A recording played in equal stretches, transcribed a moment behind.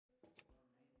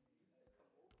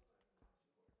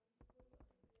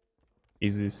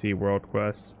Easy to see world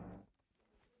quests.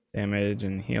 Damage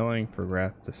and healing for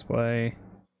graph display.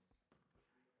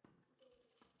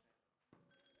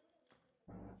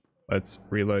 Let's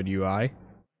reload UI.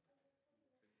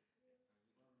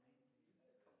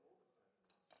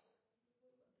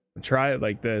 Try it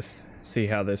like this, see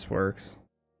how this works.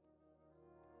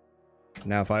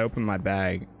 Now if I open my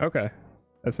bag, okay,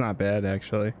 that's not bad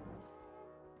actually.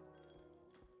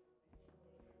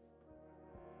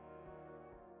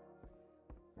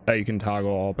 Oh, you can toggle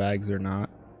all bags or not.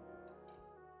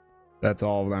 That's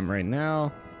all of them right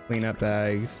now. Clean up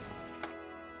bags.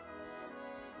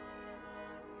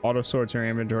 Auto sorts your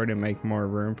inventory to make more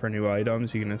room for new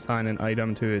items. You can assign an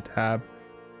item to a tab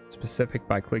specific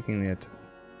by clicking the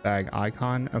bag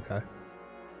icon. Okay.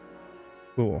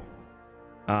 Cool.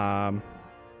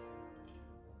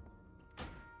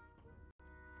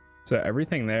 So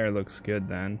everything there looks good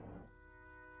then.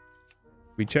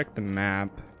 We check the map.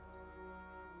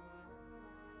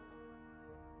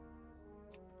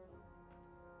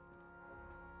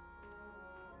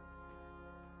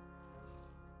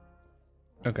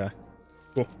 Okay,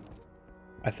 cool.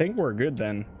 I think we're good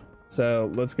then.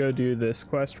 So let's go do this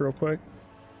quest real quick.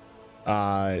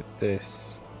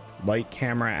 This light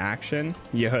camera action.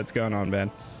 Yeah, what's going on, Ben?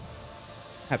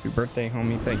 Happy birthday,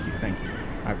 homie. Thank you, thank you.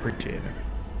 I appreciate it.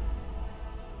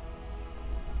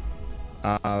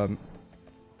 I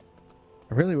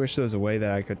really wish there was a way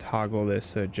that I could toggle this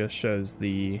so it just shows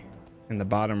the, in the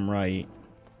bottom right,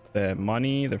 the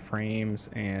money, the frames,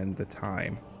 and the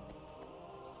time,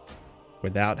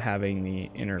 without having the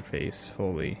interface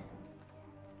fully.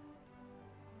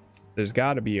 There's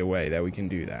got to be a way that we can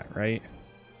do that, right?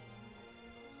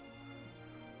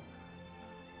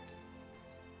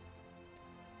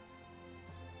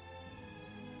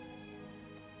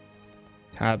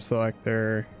 Tab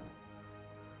selector.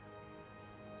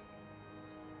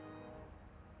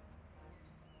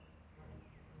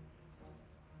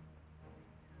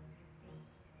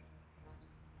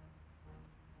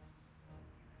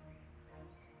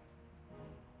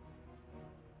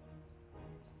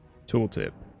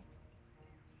 Tooltip.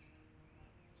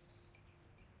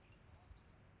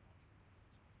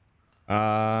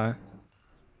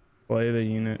 Play the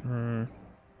unit.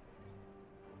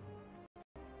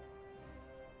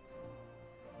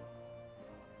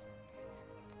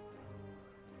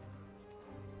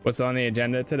 What's on the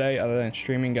agenda today other than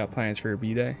streaming? Got plans for your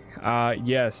B-Day?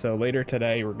 Yeah, so later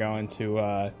today we're going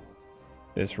to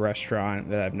this restaurant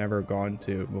that I've never gone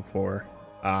to before.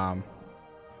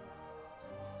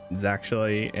 It's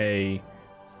actually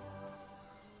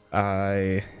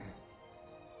it's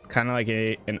kind of like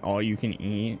an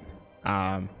all-you-can-eat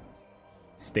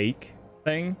steak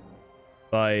thing,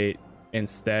 but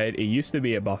instead it used to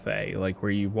be a buffet, like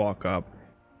where you walk up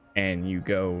and you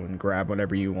go and grab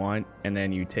whatever you want and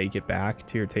then you take it back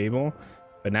to your table.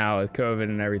 But now with COVID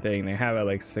and everything, they have it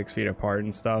like 6 feet apart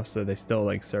and stuff, so they still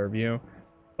like serve you,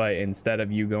 but instead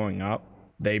of you going up,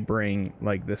 they bring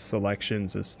like the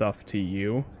selections of stuff to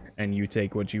you and you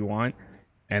take what you want,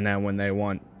 and then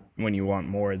when you want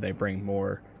more, they bring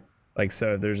more. Like,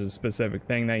 so if there's a specific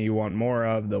thing that you want more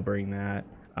of, they'll bring that.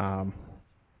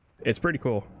 It's pretty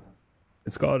cool.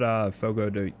 It's called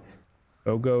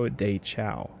Fogo de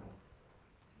Chao.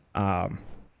 I've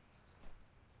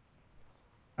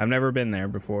never been there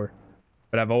before,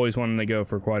 but I've always wanted to go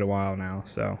for quite a while now,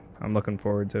 so I'm looking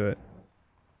forward to it.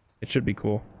 It should be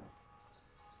cool.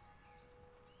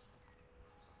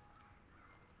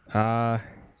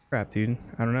 Crap, dude.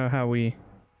 I don't know how we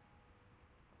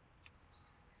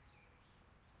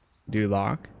do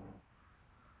lock.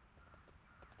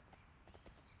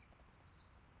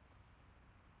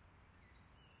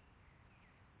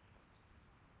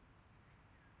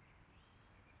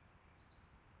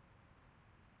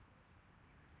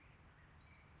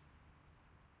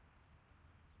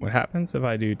 What happens if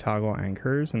I do toggle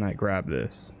anchors and I grab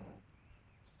this?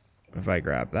 If I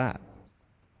grab that?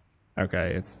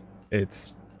 Okay, it's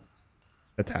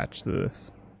attached to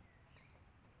this.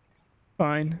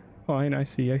 Fine, I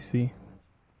see.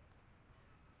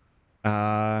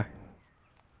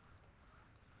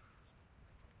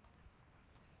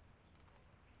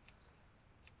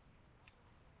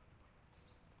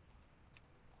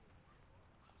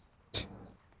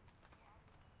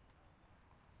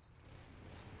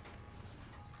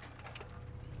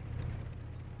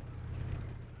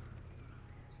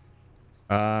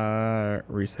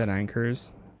 Reset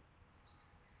anchors.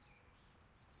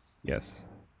 Yes.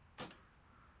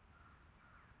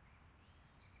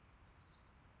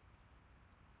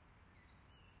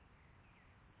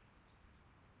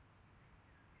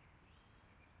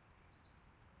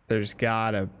 There's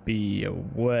gotta be a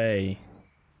way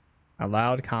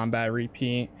allowed combat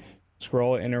repeat,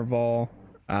 scroll interval,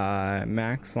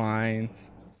 max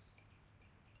lines,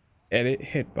 edit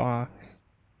hitbox,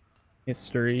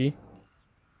 history,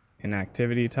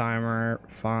 inactivity timer,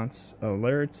 fonts,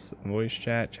 alerts, voice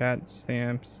chat, chat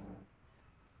stamps.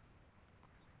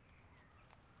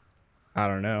 I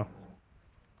don't know.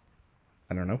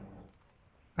 I don't know.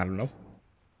 I don't know.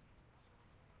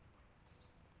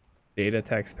 Data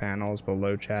text panels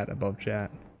below chat, above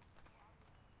chat.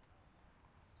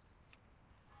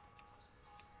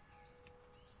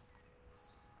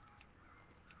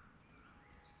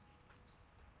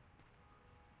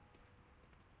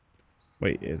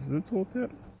 Wait, is the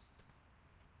tooltip?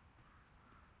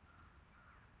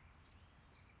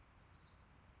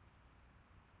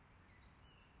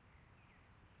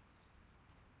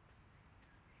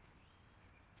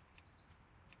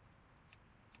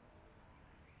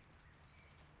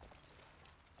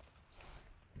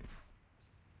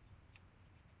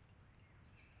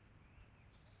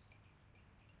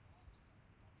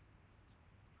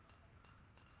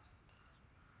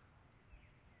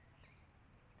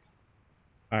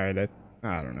 Alright,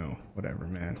 I don't know. Whatever,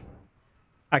 man.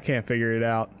 I can't figure it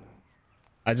out.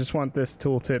 I just want this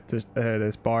tooltip to,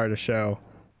 this bar to show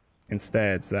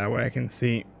instead, so that way I can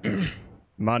see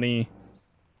money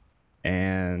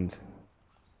and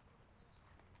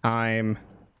time.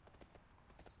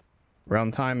 Realm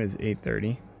time is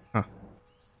 8:30. Huh.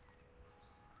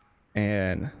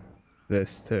 And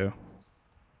this too.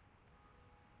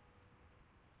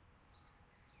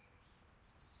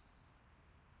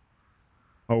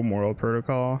 Home world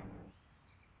protocol.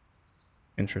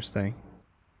 Interesting.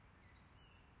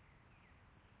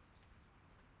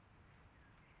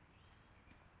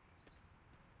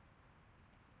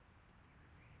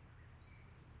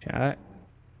 Chat.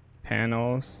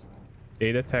 Panels.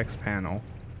 Data text panel.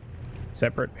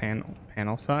 Separate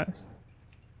panel size.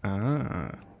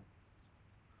 Ah.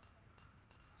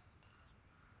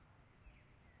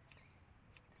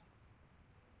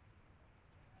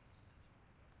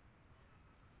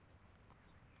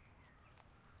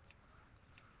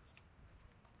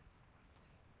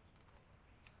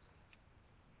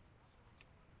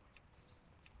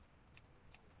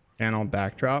 Panel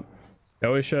backdrop. It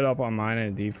always showed up on mine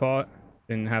in default.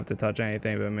 Didn't have to touch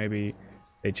anything, but maybe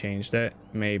they changed it.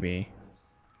 Maybe.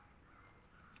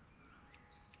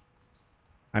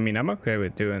 I mean, I'm okay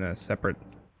with doing a separate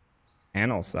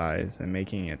panel size and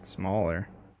making it smaller.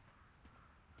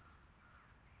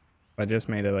 I just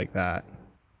made it like that.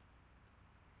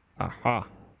 Aha.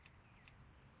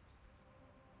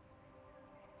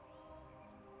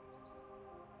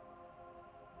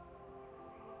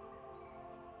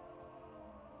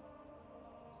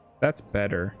 That's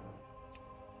better.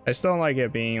 I just don't like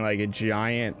it being like a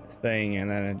giant thing and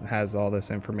then it has all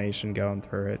this information going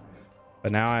through it.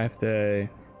 But now I have to,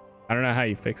 I don't know how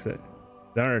you fix it.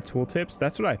 Is that under tooltips?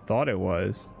 That's what I thought it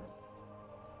was.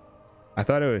 I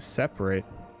thought it was separate,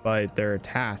 but they're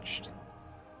attached.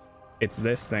 It's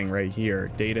this thing right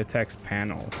here, data text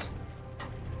panels.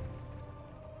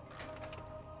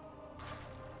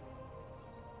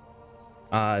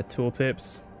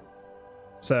 Tooltips.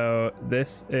 So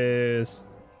this is,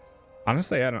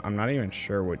 honestly, I'm not even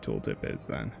sure what tooltip is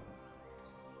then.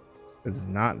 It's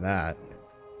not that.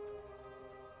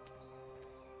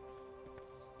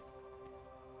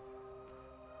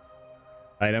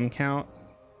 Item count.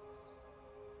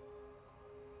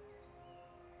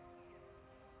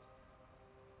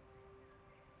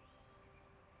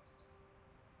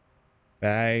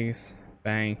 Bags,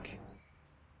 bank,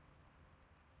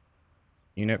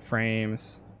 unit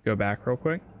frames. Go back real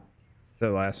quick. The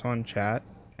last one, chat,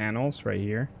 panels right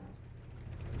here.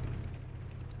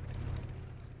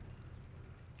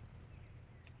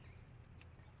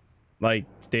 Like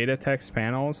data text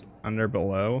panels under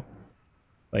below.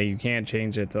 Like you can't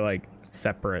change it to like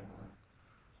separate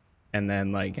and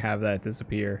then like have that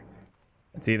disappear.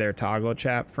 It's either toggle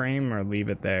chat frame or leave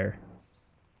it there.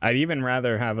 I'd even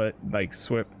rather have it like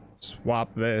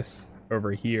swap this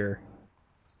over here.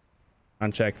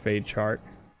 Uncheck fade chart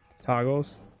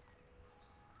toggles.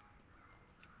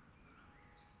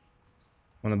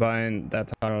 On the button,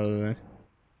 that toggle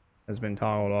has been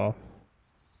toggled off.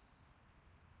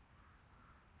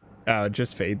 Oh, it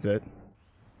just fades it.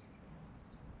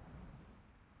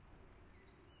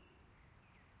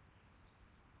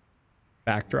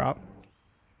 Backdrop.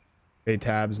 Fade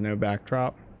tabs, no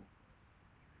backdrop.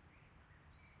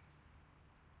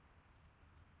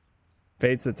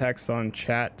 Fades the text on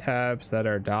chat tabs that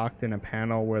are docked in a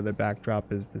panel where the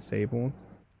backdrop is disabled.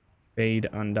 Fade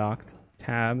undocked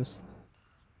tabs.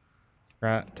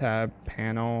 Tab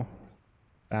panel.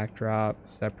 backdrop,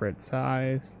 separate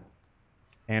size,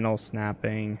 panel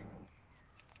snapping,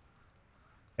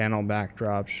 panel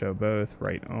backdrop, show both,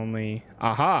 right only.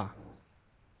 Aha!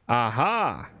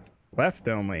 Aha! Left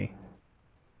only.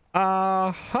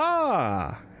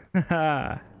 Aha!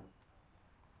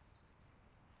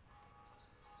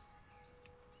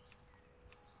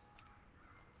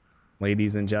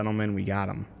 Ladies and gentlemen, we got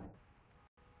him.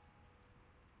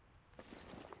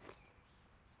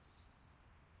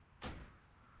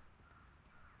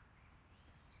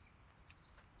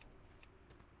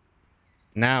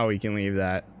 Now we can leave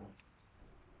that.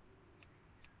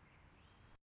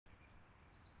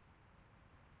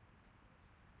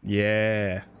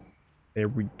 Yeah. There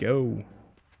we go.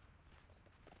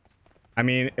 I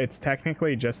mean, it's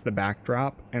technically just the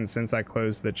backdrop, and since I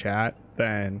closed the chat,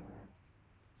 then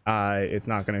it's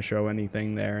not going to show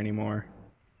anything there anymore.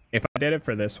 If I did it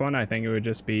for this one, I think it would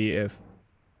just be if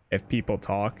people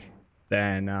talk,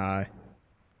 then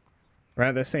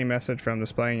write the same message from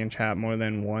displaying in chat more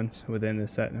than once within the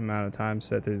set amount of time.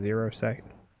 Set to 0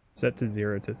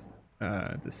 to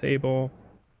disable.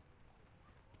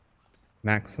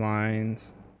 Max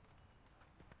lines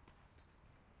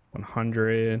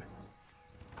 100.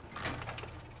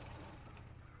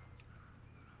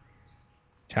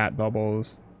 Chat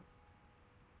bubbles.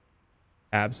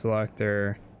 Tab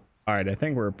selector. All right, I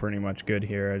think we're pretty much good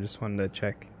here. I just wanted to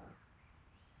check.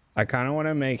 I kind of want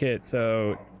to make it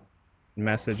so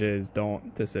messages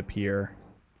don't disappear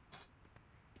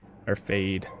or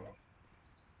fade.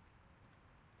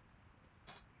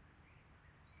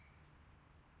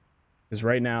 Because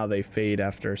right now they fade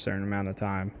after a certain amount of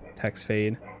time. Text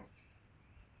fade.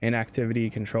 Inactivity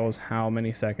controls how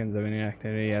many seconds of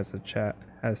inactivity has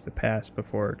to pass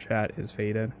before chat is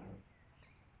faded.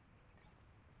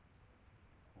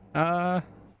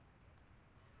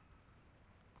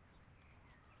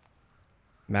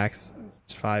 Max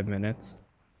is 5 minutes.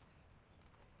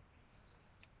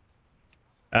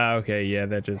 Okay, yeah,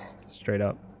 that just straight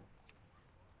up.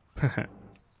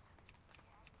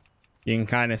 You can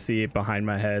kind of see it behind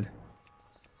my head.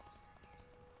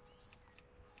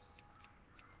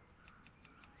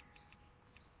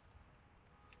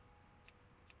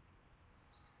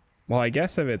 Well, I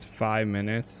guess if it's 5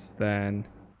 minutes, then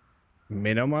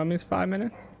minimum is 5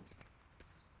 minutes.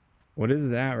 What is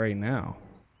that right now?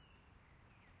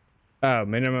 Oh,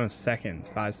 minimum seconds,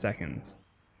 5 seconds.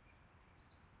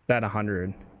 It's at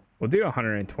 100. We'll do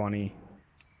 120. If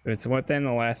it's within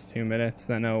the last 2 minutes,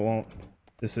 then it won't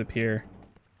disappear.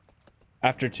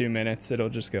 After 2 minutes, it'll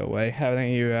just go away. Haven't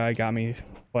you got me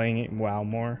playing it WoW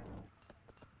more?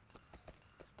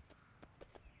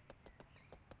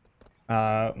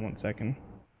 1 second.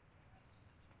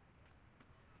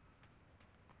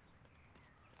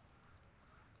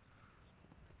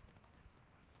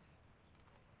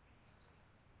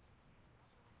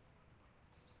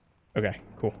 Okay,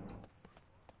 cool.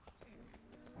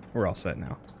 We're all set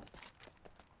now.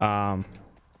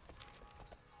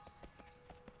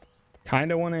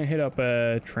 Kind of want to hit up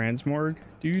a transmorg,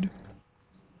 dude.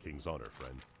 King's honor,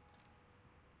 friend.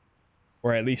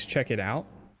 Or at least check it out.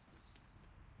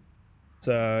 It's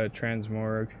a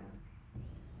transmorg.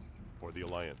 For the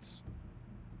Alliance.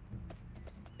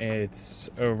 It's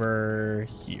over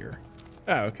here.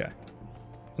 Oh, okay.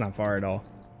 It's not far at all.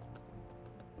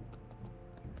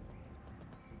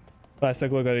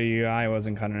 Classic look at the UI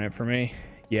wasn't cutting it for me.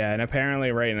 Yeah, and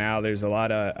apparently right now there's a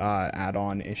lot of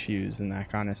add-on issues and that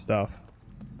kind of stuff.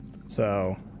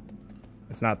 So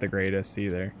it's not the greatest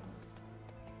either.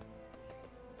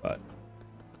 But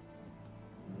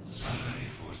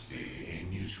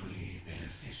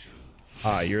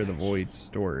you're the void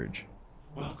storage.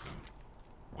 Welcome.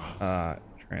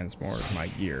 Transmorg my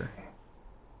gear.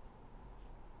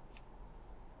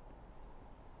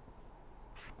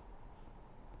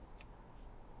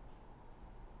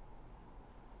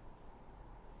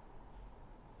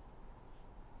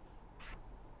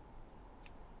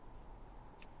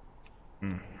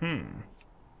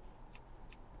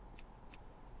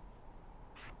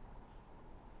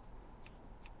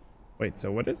 Wait,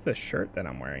 so what is this shirt that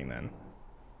I'm wearing then?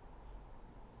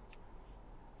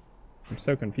 I'm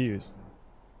so confused.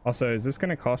 Also, is this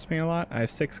gonna cost me a lot? I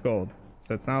have 6 gold,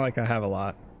 so it's not like I have a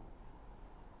lot.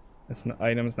 This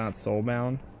item's not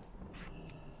soulbound.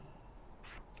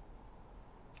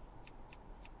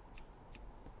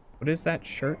 What is that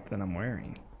shirt that I'm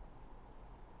wearing?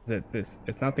 Is it this?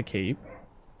 It's not the cape.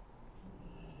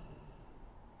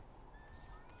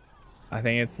 I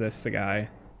think it's this guy.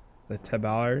 The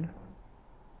tabard.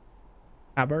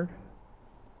 Tabard?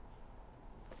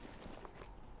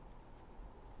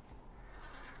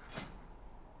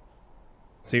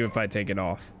 See if I take it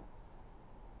off.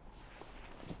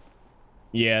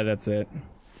 Yeah, that's it.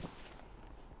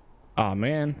 Oh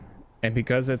man. And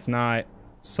because it's not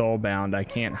soulbound, I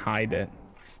can't hide it.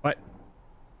 What?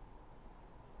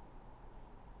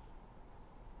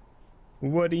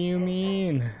 What do you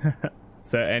mean?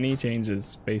 So any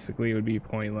changes basically would be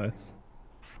pointless.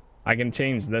 I can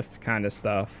change this kind of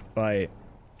stuff, but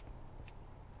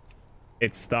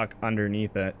it's stuck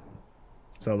underneath it.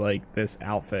 So like this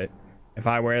outfit, if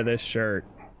I wear this shirt,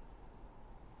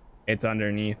 it's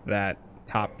underneath that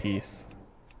top piece.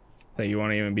 So you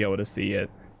won't even be able to see it.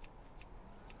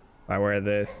 If I wear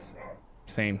this,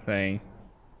 same thing.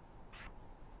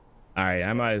 Alright,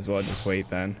 I might as well just wait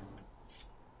then.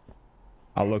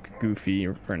 I'll look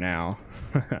goofy for now.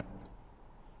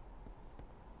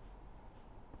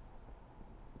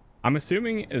 I'm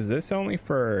assuming, is this only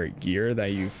for gear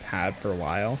that you've had for a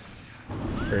while?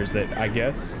 Or is it, I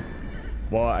guess?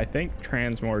 Well, I think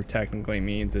transmog technically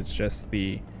means it's just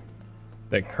the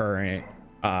current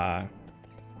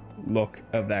look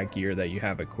of that gear that you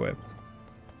have equipped.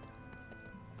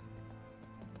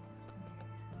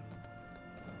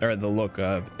 Or the look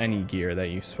of any gear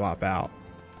that you swap out.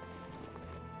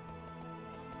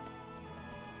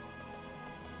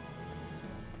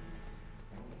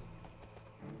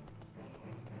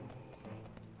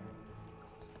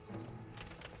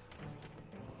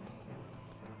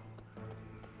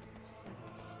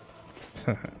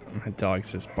 My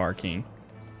dog's just barking.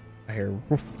 I hear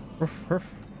woof, woof,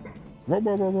 woof. Whoa,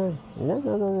 whoa, whoa, whoa, whoa,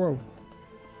 whoa, whoa, whoa.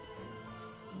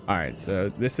 All right, so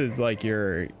this is like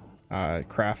your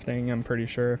crafting, I'm pretty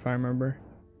sure, if I remember.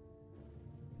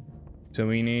 So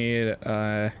we need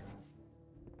How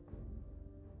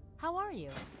are you?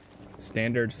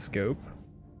 standard scope.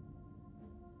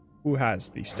 Who has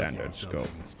the standard scope?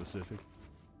 Specific.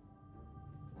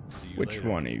 Which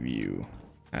one of you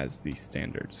has the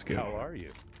standard scope? How are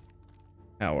you?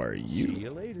 How are you? See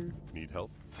you later. Need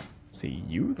help? See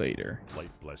you later.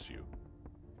 Light bless you.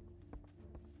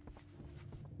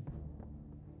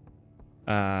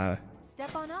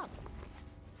 Step on up.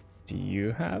 Do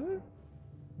you have it?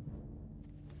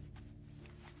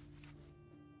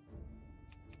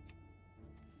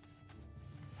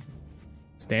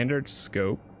 Standard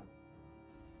scope.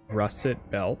 Russet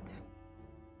belt.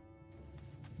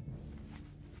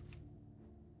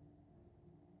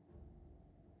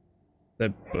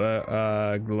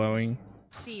 The glowing.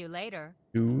 See you later.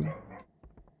 Ooh.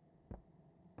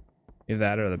 Is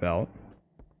that or the belt?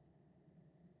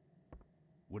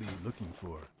 What are you looking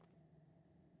for?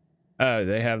 Oh,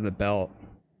 they have the belt.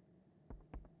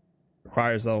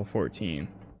 Requires level 14.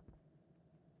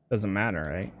 Doesn't matter,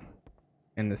 right?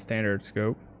 In the standard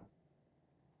scope.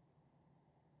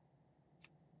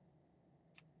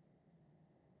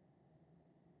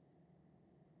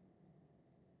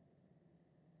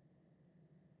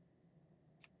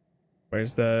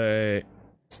 Where's the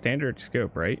standard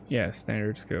scope, right? Yeah,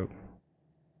 standard scope.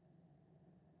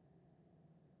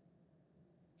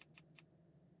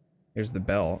 Here's the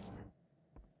belt.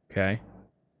 Okay.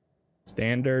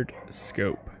 Standard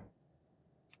scope.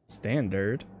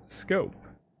 Standard scope.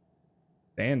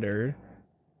 Standard.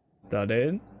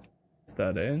 Studded.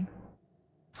 Studded.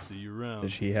 See you around.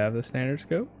 Does she have the standard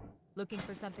scope? Looking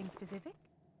for something specific?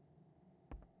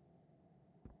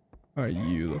 Are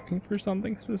you looking for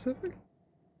something specific?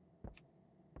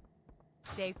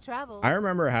 Safe travels. I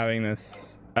remember having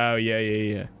this. Oh,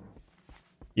 yeah.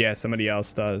 Yeah, somebody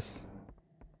else does.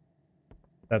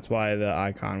 That's why the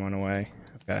icon went away.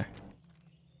 Okay.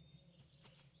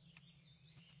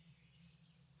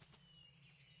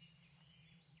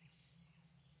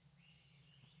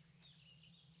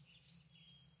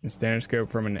 A standard scope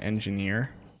from an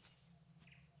engineer.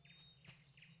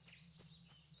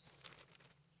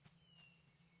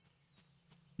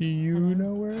 Do you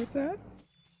know where it's at?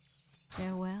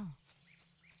 Farewell.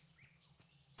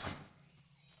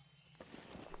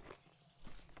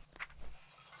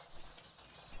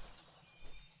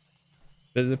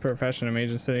 Visit profession of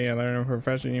major city. I learned a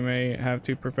profession. You may have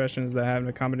two professions that have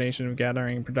a combination of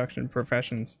gathering and production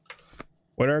professions.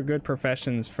 What are good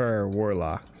professions for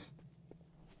warlocks?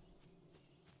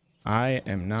 I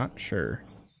am not sure.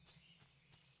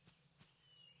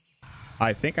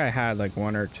 I think I had like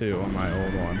one or two on my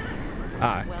old one.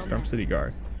 Ah, Storm City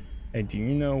Guard. Hey, do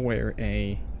you know where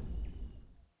a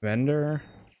vendor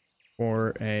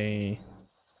or a...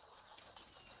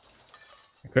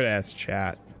 I could ask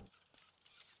chat.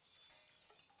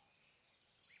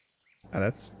 Oh,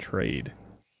 that's trade.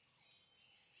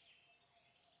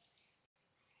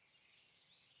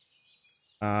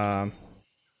 I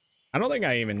don't think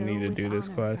I even need to do this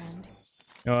quest.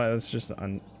 You know what, let's just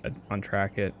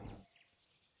untrack it.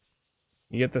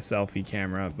 You get the selfie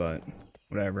camera, but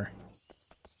whatever.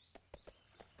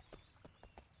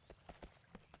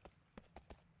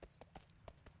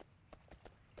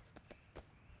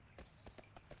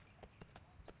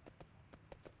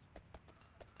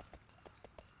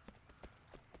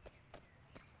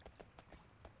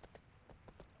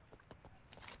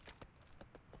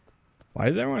 Why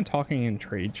is everyone talking in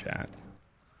trade chat?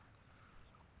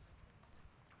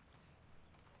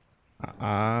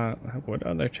 What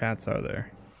other chats are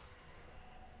there?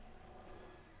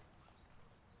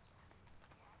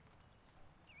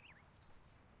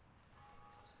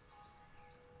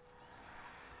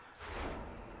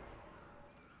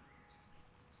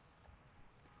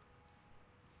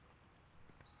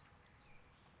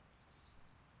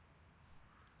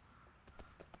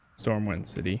 Stormwind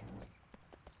City.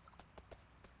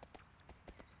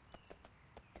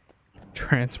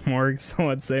 Transmorg,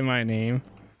 someone say my name.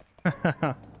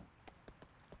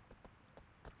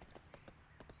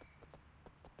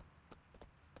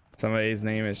 Somebody's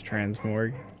name is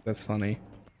Transmorg. That's funny.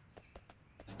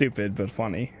 Stupid, but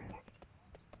funny.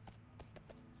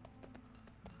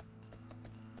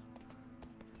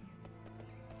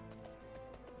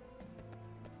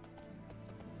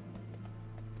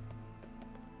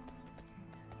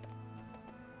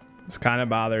 This kind of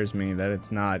bothers me that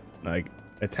it's not like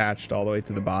attached all the way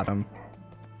to the bottom,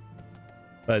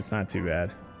 but it's not too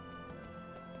bad.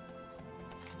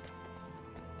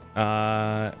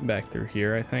 Back through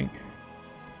here, I think.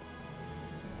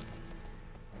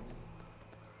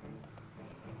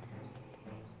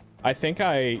 I think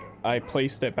I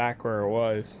placed it back where it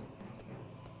was.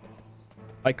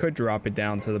 I could drop it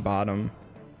down to the bottom.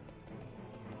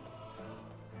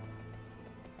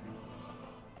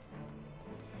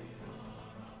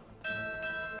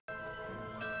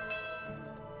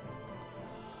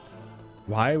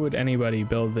 Why would anybody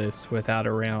build this without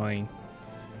a railing?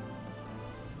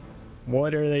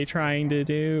 What are they trying to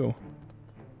do?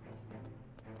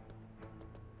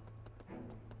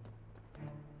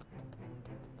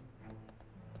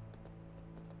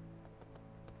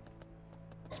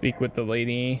 Speak with the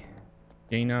lady,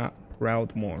 Dana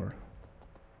Proudmore.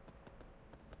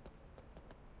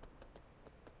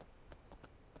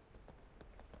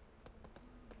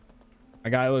 My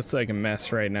guy looks like a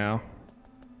mess right now.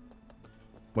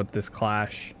 With this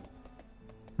clash.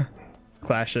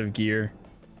 Clash of gear.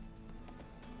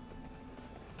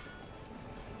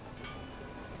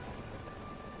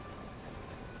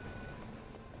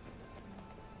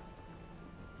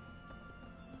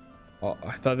 Oh,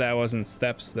 I thought that wasn't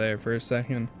steps there for a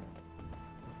second.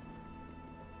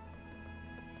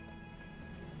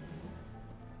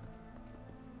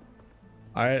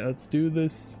 Alright, let's do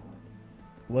this,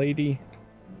 lady.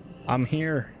 I'm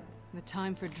here. The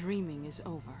time for dreaming is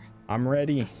over. I'm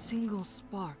ready. A single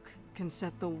spark can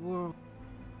set the world.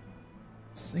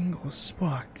 Single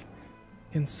spark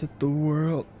can set the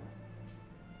world.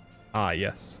 Ah,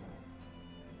 yes.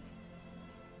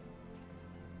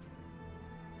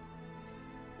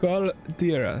 Call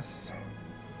Dearest.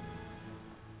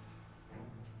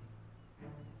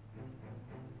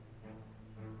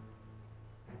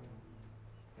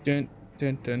 Dun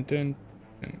dun dun dun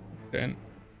dun dun.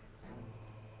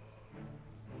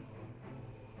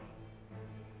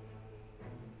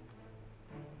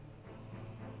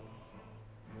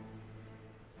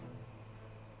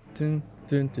 Dun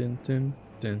dun dun dun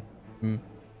dun.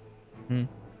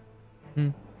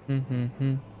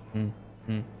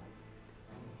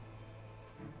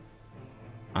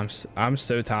 I'm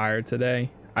so tired today.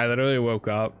 I literally woke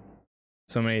up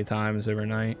so many times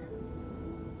overnight.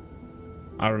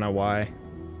 I don't know why.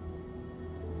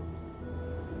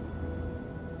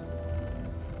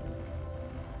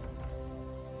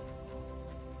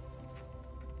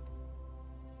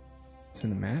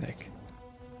 Cinematic.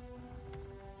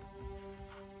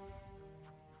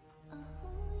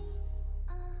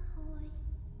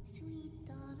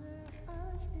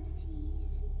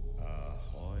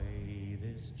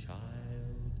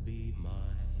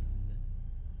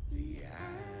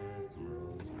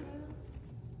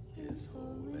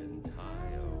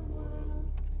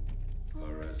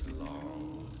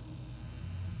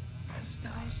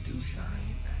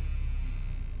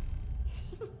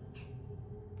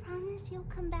 You'll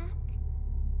come back?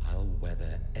 I'll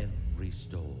weather every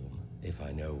storm if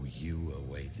I know you are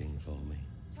waiting for me.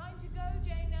 Time to go,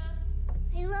 Jaina.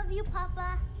 I love you,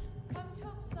 Papa. Come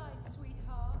topside,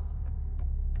 sweetheart.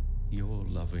 Your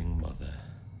loving mother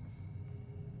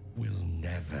will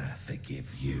never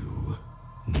forgive you,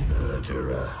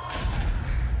 murderer.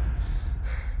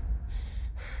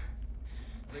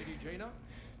 Lady Jaina,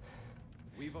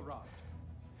 we've arrived.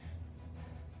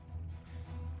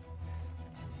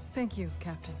 Thank you,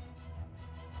 Captain.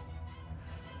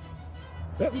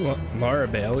 That Mara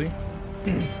Bailey.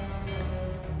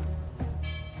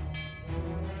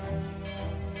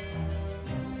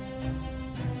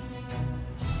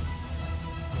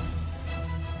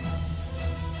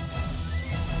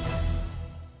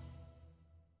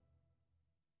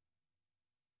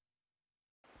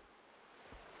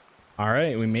 All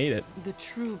right, we made it. The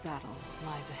true battle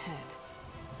lies ahead.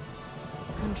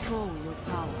 Control your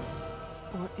power,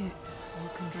 or it will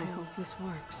control. I hope this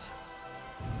works.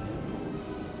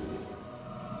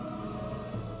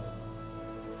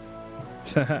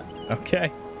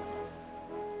 Okay.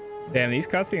 Damn, these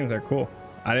cutscenes are cool.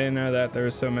 I didn't know that there were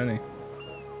so many.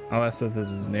 Unless if this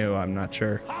is new, I'm not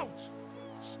sure. Halt!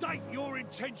 State your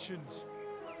intentions.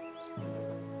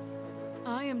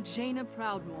 I am Jaina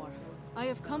Proudmoore. I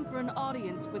have come for an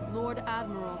audience with Lord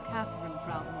Admiral Catherine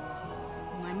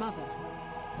Proudmoore, my mother.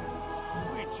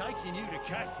 We're taking you to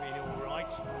Catherine, all right.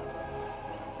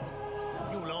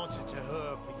 You'll answer to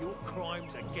her for your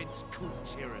crimes against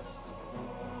Kultiras.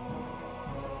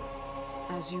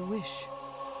 As you wish.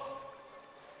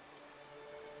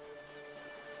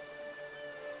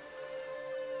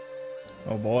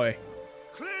 Oh boy.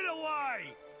 Clear the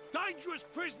way! Dangerous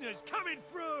prisoners coming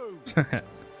through!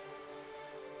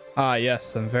 Ah,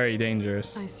 yes, I'm very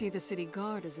dangerous. I see the city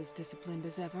guard is as disciplined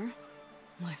as ever.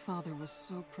 My father was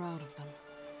so proud of them.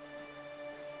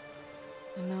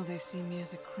 And now they see me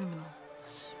as a criminal.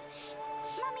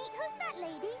 Mummy, who's that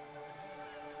lady?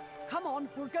 Come on,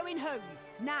 we're going home,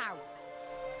 now!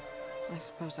 I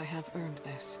suppose I have earned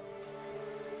this.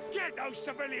 Get those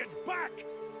civilians back!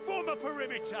 Form a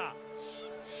perimeter!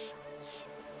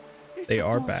 They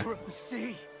are back. Of the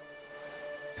sea.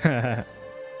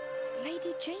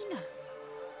 Lady Jaina,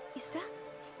 is that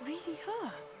really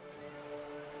her?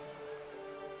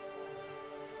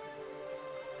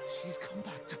 She's come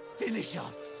back to finish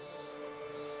us!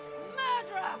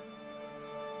 Murderer!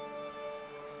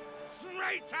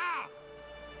 Traitor!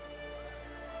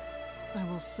 I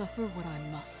will suffer what I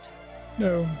must.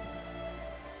 No.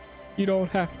 You don't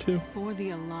have to. For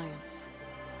the Alliance.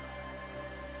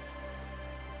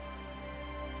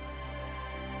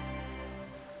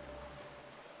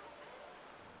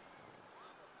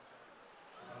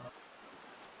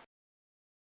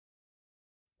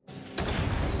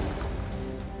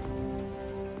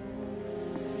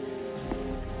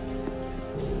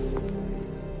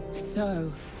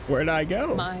 So, where'd I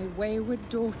go? My wayward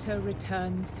daughter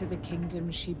returns to the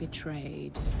kingdom she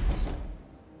betrayed.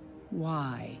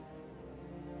 Why?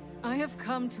 I have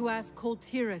come to ask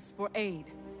Kultiras for aid.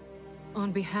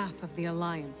 On behalf of the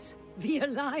Alliance. The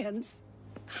Alliance?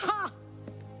 Ha!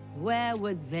 Where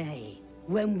were they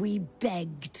when we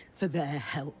begged for their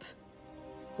help?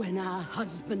 When our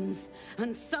husbands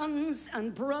and sons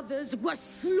and brothers were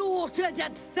slaughtered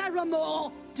at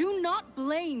Theramore? Do not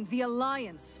blame the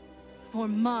Alliance for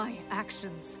my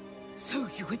actions. So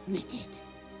you admit it?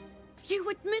 You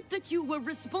admit that you were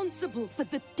responsible for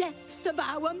the deaths of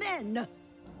our men?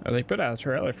 Oh, they put out a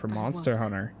trailer for Monster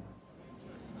Hunter.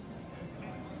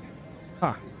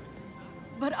 Huh.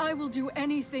 But I will do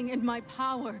anything in my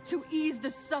power to ease the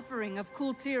suffering of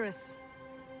Kultiras.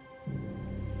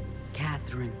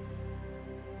 Catherine,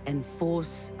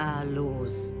 enforce our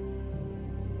laws.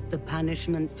 The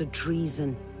punishment for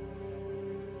treason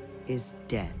is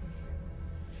death.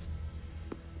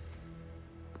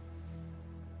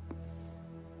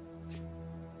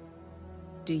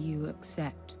 Do you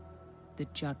accept the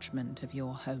judgment of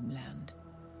your homeland?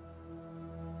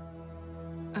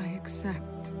 I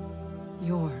accept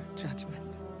your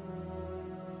judgment,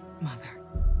 Mother.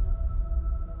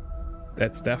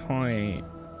 That's definitely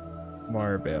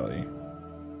Mara Bailey.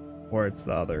 Or it's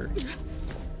the other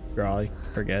girl, I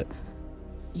forget.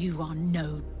 You are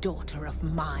no daughter of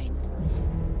mine.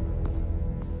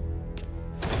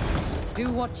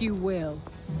 Do what you will.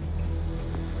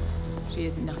 She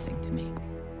is nothing to me.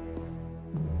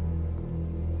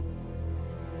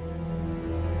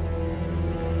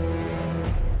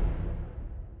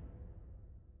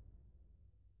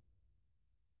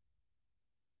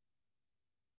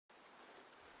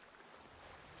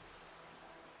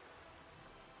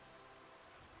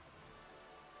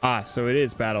 Ah, so it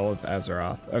is Battle of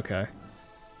Azeroth. Okay.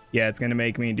 Yeah, it's gonna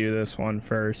make me do this one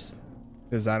first,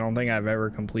 because I don't think I've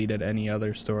ever completed any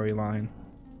other storyline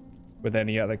with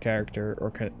any other character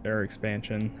or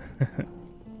expansion.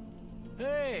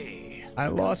 Hey! I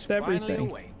lost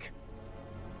everything.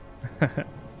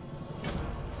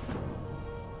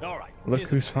 All right. Look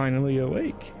who's finally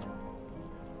awake.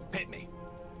 Pit me.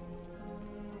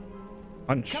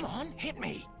 Punch. Come on, hit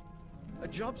me. A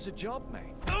job's a job,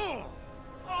 mate. Oh!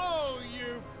 Oh,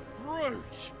 you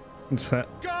brute! What's that?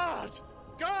 God!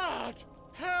 God!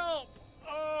 Help!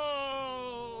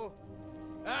 Oh!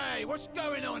 Hey, what's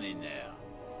going on in there?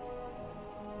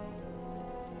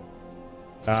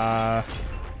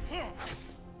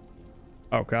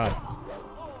 Oh god.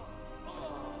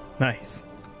 Nice.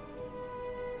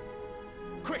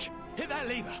 Quick, hit that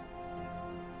lever.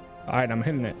 Alright, I'm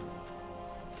hitting it.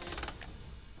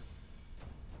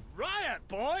 Riot,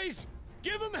 boys!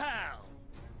 Give them hell!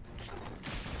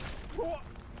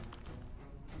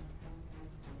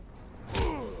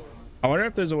 I wonder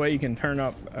if there's a way you can turn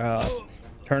up,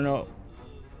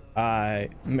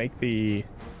 make the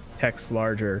text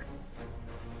larger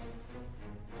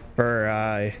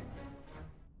for,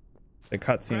 the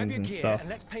cutscenes and stuff. And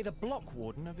let's pay the block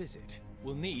warden a visit.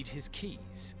 We'll need his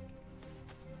keys.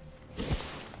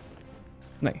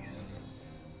 Nice.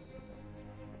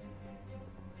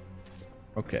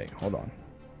 Okay, hold on.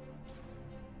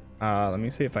 Let me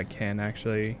see if I can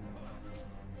actually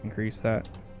increase that.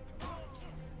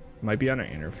 Might be on our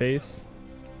interface.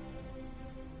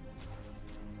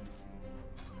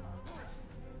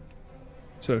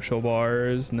 Social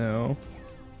bars, no.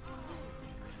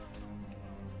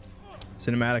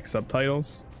 Cinematic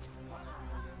subtitles.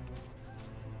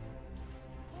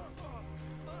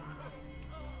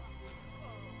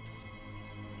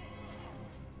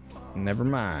 Never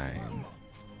mind.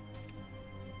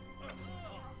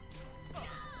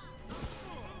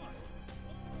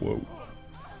 Whoa.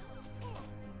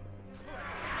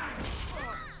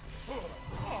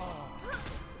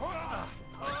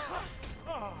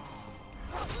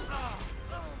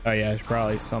 Oh yeah, I should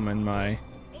probably summon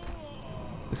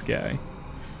this guy.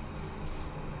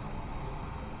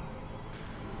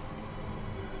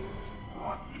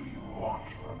 What do you want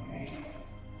from me?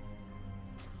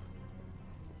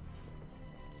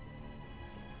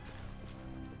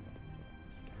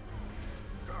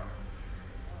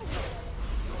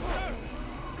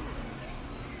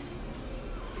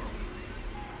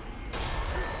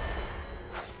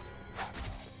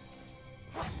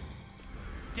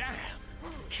 Damn,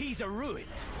 keys are ruined.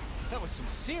 That was some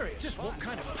serious. Just what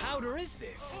kind of powder is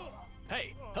this?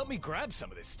 Hey, help me grab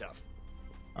some of this stuff.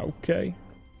 Okay.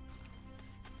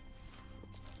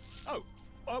 Oh,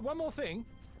 one more thing.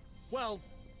 Well,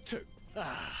 two.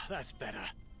 Ah, that's better.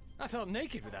 I felt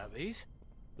naked without these.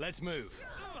 Let's move.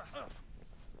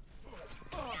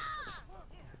 All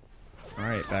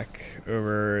right, back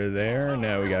over there.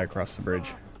 No, we gotta cross the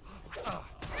bridge.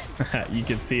 You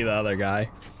can see the other guy.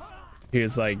 He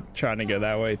was like trying to go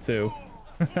that way too.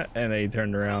 And then he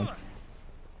turned around.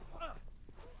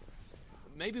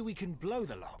 Maybe we can blow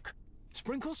the lock.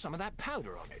 Sprinkle some of that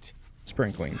powder on it.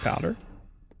 Sprinkling powder.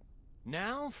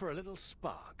 Now for a little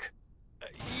spark.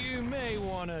 You may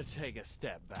want to take a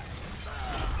step back.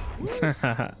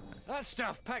 That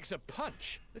stuff packs a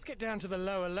punch. Let's get down to the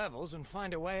lower levels and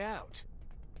find a way out.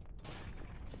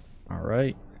 All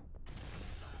right.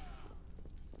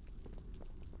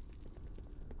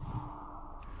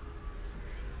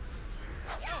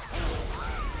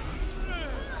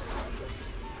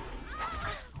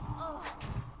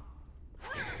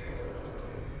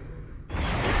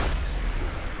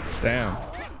 Damn.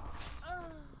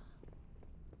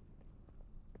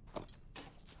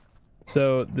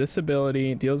 So this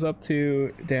ability deals up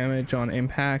to damage on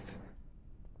impact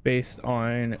based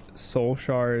on soul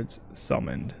shards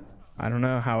summoned. I don't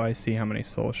know how I see how many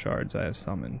soul shards I have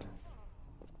summoned.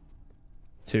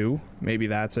 2, maybe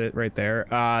that's it right there.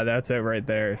 That's it right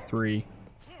there. 3.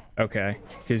 Okay,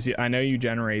 because I know you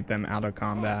generate them out of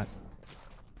combat.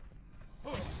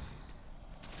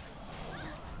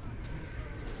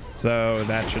 So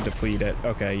that should deplete it.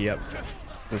 Okay, yep.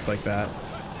 Just like that.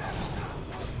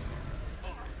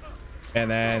 And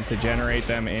then to generate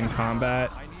them in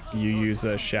combat, you use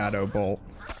a shadow bolt.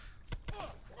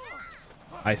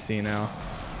 I see now.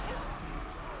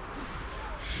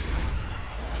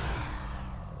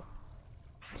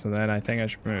 So then I think I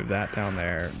should move that down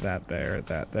there, that there,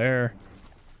 that there.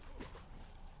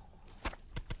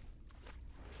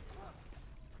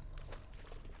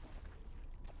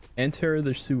 Enter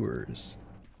the sewers.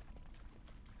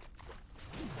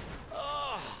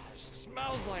 Oh,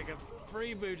 smells like a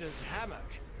freebooter's hammock.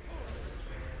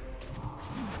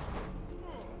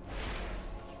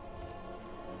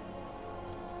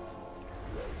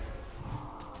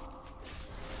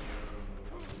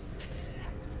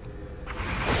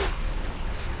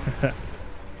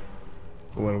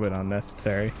 A little bit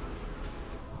unnecessary.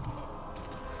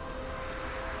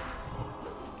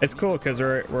 It's cool because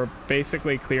we're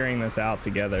basically clearing this out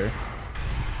together.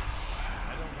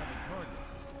 I don't have a target.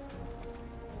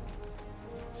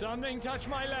 Something touched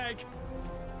my leg.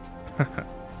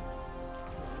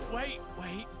 Wait.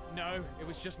 No, it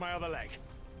was just my other leg.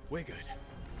 We're good.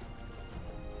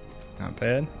 Not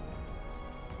bad.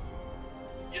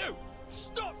 You!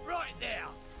 Stop right there!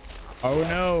 Oh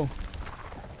no!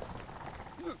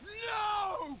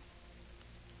 No!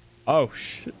 Oh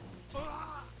shit!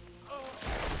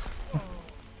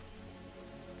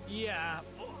 Yeah,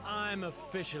 I'm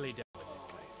officially done with this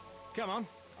place. Come on,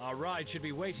 our ride should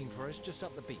be waiting for us just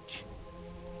up the beach.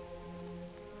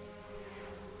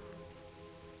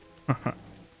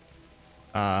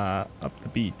 Up the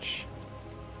beach.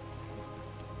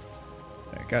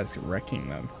 That guy's wrecking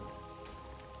them.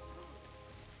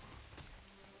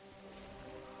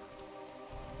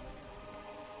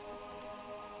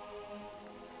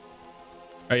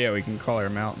 Oh yeah, we can call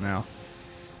her out now.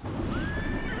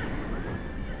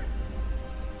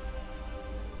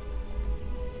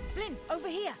 Flynn, over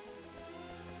here.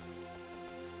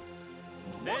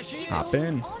 There she is. Hop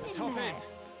in. Let's hop in.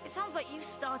 It sounds like you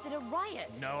started a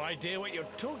riot. No idea what you're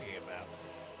talking about.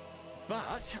 But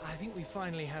I think we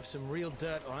finally have some real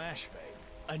dirt on Ashvale.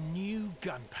 A new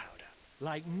gunpowder.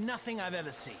 Like nothing I've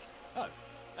ever seen. Oh,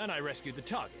 and I rescued the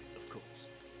target, of course.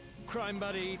 Crime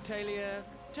buddy, Talia,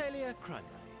 crime buddy.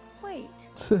 Wait.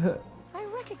 I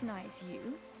recognize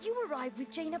you. You arrived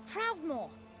with Jaina Proudmoore.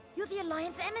 You're the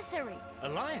Alliance emissary.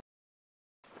 Alliance?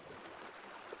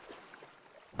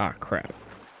 Ah, crap.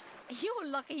 You're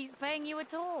lucky he's paying you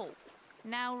at all.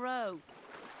 Now row.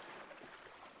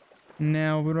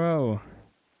 Now, bro.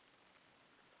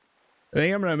 I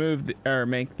think I'm gonna move or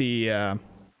make the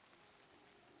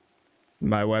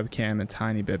my webcam a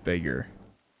tiny bit bigger.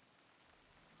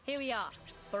 Here we are,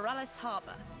 Borealis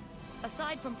Harbor.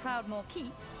 Aside from Proudmoore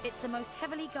Keep, it's the most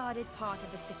heavily guarded part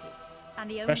of the city, and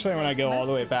the only Especially when I place go all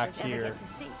the most way back visitors ever here. get to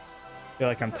see. I feel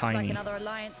like I'm Looks tiny. like another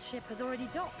Alliance ship has already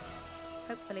docked.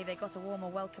 Hopefully they got a warmer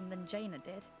welcome than Jaina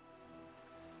did.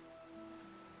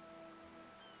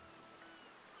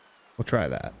 We'll try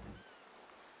that.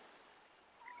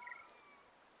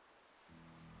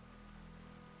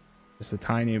 Just a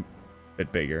tiny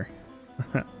bit bigger.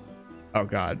 Oh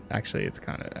god, actually it's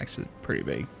kind of pretty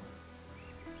big.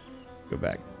 Go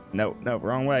back. No,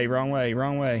 wrong way.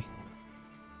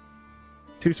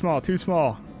 Too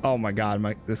small. Oh my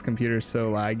god, this computer's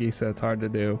so laggy, so it's hard to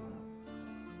do.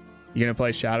 You gonna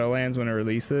play Shadowlands when it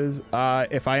releases?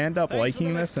 If I end up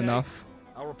liking this enough,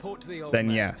 I'll report to the old then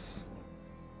man. yes.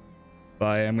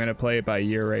 But I'm gonna play it by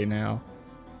year right now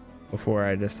before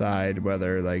I decide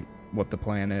whether like what the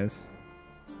plan is.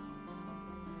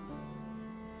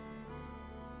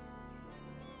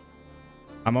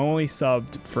 I'm only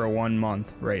subbed for 1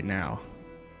 month right now.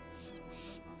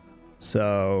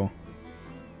 So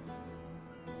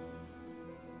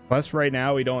plus right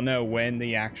now we don't know when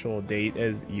the actual date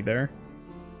is either.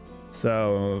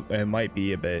 So it might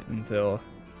be a bit until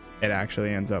it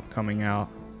actually ends up coming out.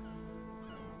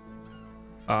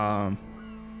 I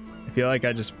feel like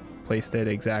I just placed it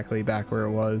exactly back where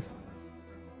it was.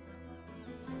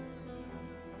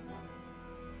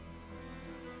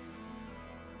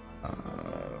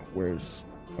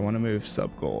 I want to move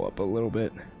sub goal up a little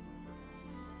bit.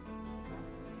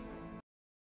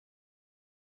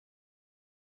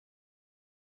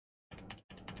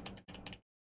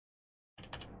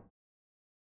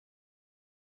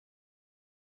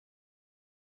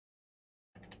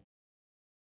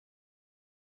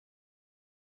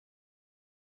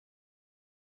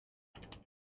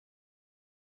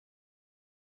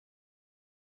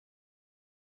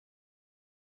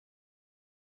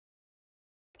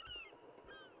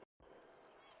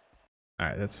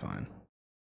 Alright, that's fine.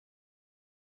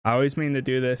 I always mean to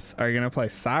do this. Are you gonna play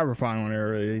Cyberpunk when it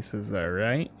releases though,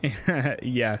 right?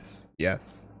 Yes.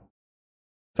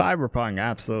 Cyberpunk,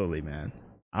 absolutely, man.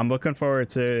 I'm looking forward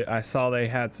to I saw they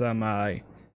had some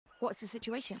What's the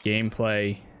situation?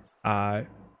 gameplay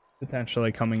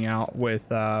potentially coming out with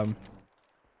Don't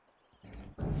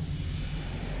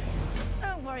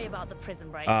worry about the prison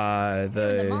break. the You're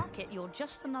in the market, you're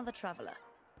just another traveler.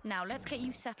 Now let's get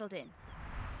you settled in.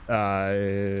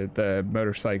 the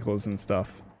motorcycles and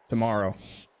stuff tomorrow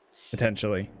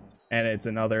potentially, and it's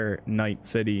another Night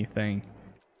City thing,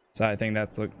 so I think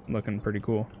that's looking pretty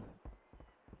cool.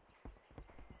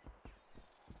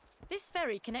 This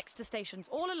ferry connects to stations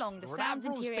all along the Sound's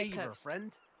interior coast.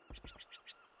 Friend.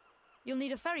 You'll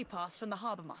need a ferry pass from the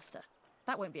harbour master.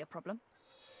 That won't be a problem.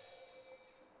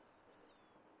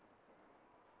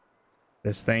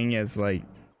 This thing is like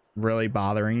really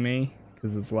bothering me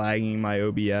because it's lagging my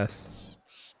OBS.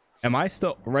 Am I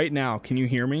still right now? Can you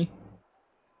hear me?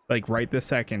 Like right this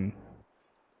second.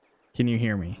 Can you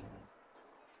hear me?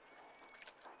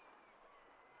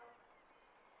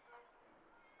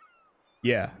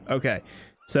 Yeah, okay.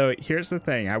 So here's the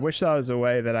thing. I wish there was a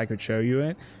way that I could show you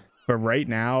it, but right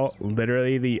now,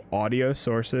 literally the audio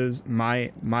sources,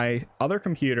 my other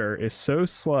computer is so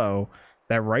slow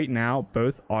that right now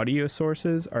both audio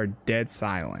sources are dead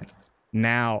silent.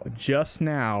 Now, just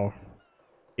now,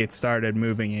 it started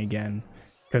moving again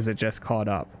because it just caught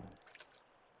up.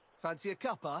 Fancy a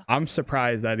cuppa? I'm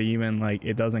surprised that even like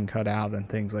it doesn't cut out and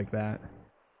things like that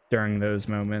during those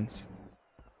moments.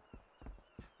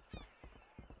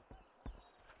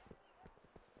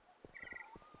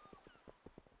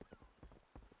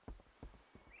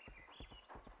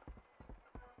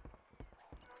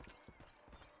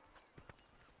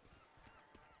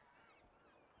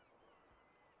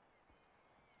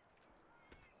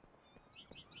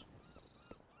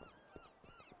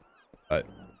 But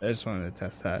I just wanted to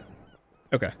test that.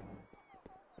 Okay.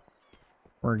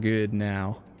 We're good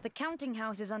now. The counting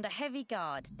house is under heavy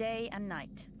guard, day and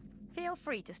night. Feel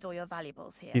free to store your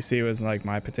valuables here. PC was like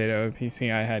my potato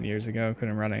PC I had years ago.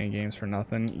 Couldn't run any games for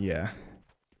nothing. Yeah.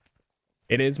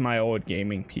 It is my old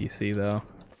gaming PC though.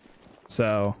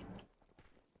 So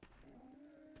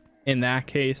in that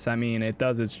case, I mean, it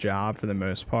does its job for the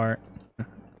most part.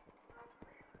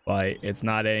 Like, it's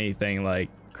not anything like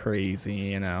crazy,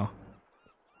 you know.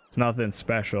 It's nothing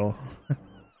special.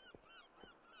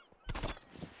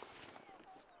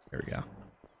 Here we go.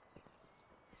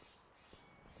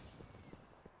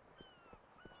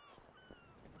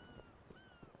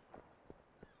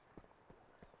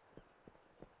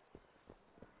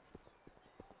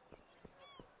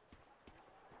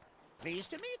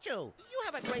 Pleased to meet you. You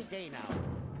have a great day now.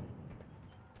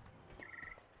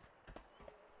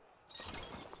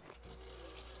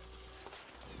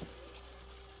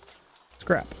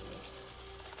 Scrap.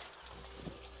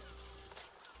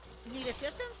 Need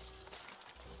assistance?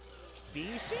 Be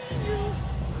seeing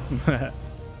you.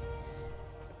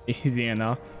 Easy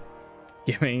enough.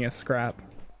 Giving a scrap.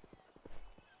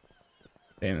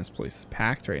 Damn, this place is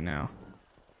packed right now.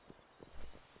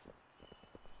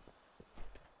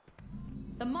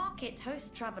 The market hosts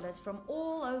travelers from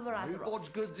all over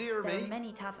Azeroth. Goods here, There are mate.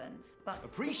 many taverns, but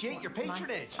Appreciate this your one's mine.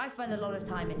 patronage. I spend a lot of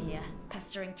time in here,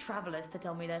 pestering travelers to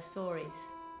tell me their stories,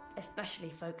 especially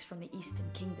folks from the Eastern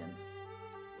Kingdoms.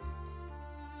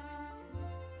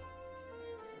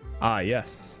 Ah,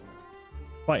 yes.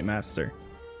 Flight Master.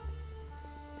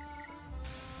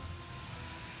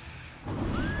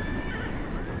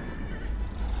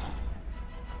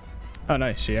 Oh,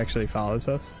 nice. She actually follows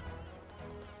us.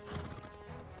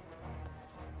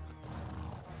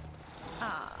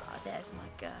 Ah, there's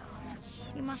my girl.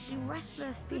 You must be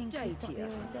restless being cooped up here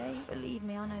all day. Believe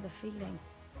me, I know the feeling.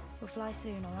 We'll fly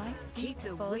soon, all right? Keep the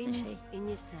Beautiful, isn't wind she? in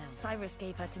yourselves. Cyrus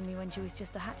gave her to me when she was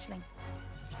just a hatchling.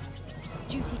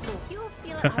 Duty called. You'll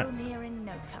feel at home here in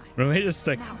no time. Really just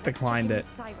Now, let's declined check in it.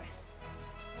 with Cyrus.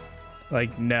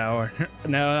 Like, no.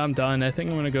 No, I'm done. I think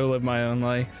I'm gonna go live my own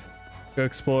life. Go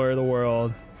explore the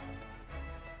world.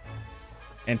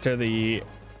 Enter the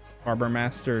Harbor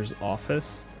Master's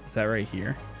office. Is that right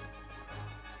here?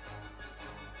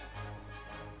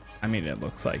 I mean, it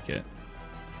looks like it.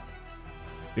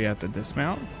 Do you have to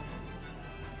dismount?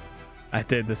 I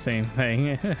did the same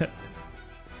thing.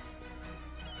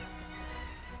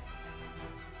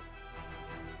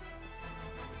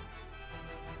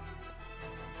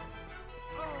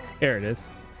 Here it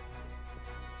is.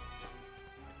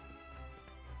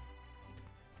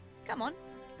 Come on.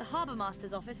 The Harbour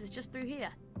Master's office is just through here.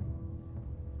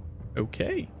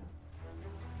 Okay.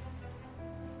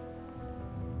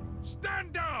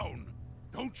 Stand down!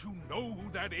 Don't you know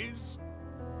who that is?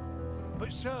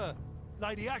 But sir,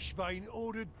 Lady Ashvane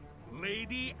ordered...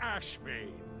 Lady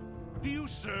Ashvane. Do you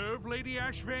serve Lady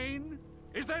Ashvane?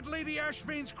 Is that Lady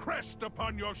Ashvane's crest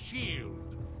upon your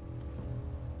shield?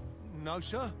 No,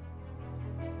 sir.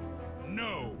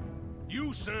 No.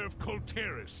 You serve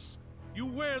Colteris. You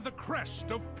wear the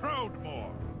crest of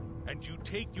Proudmoore. And you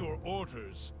take your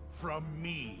orders from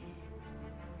me.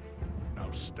 Now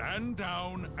stand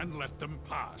down and let them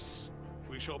pass.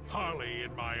 We shall parley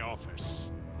in my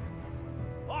office.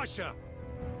 Aye, sir.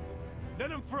 Let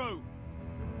them through.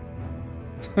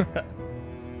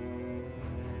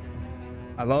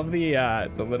 I love the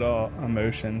little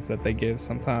emotions that they give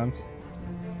sometimes.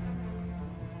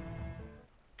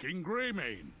 King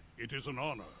Greymane, it is an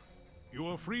honor. You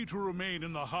are free to remain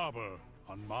in the harbor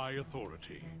on my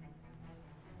authority.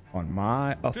 On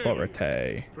my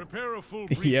authority. Prepare a full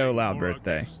Yo, loud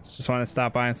birthday. Just want to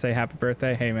stop by and say happy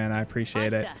birthday. Hey man, I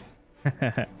appreciate it.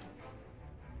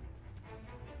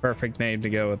 Perfect name to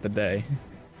go with the day.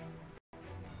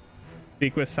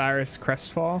 Speak with Cyrus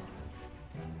Crestfall.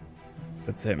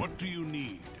 That's him. What do you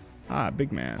need? Ah,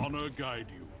 big man. Honor guide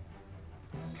you.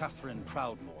 Catherine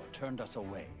Proudmoore turned us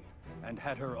away and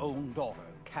had her own daughter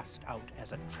cast out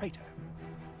as a traitor.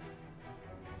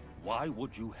 Why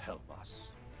would you help us?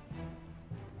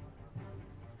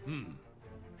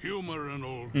 Humor an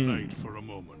old knight for a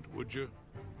moment, would you?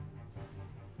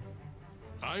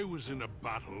 I was in a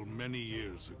battle many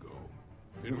years ago.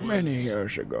 It was Many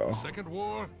years ago. the Second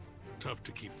War? Tough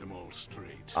to keep them all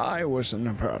straight. I was in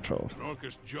a battle. An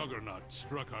Orcish juggernaut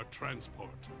struck our transport.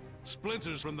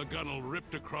 Splinters from the gunwale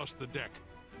ripped across the deck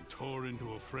and tore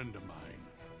into a friend of mine.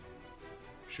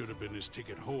 Should have been his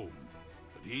ticket home,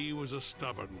 but he was a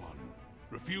stubborn one.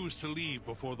 Refused to leave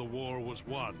before the war was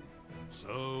won.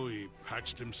 So he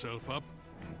patched himself up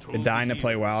and told Been dying to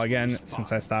play WoW the again heroes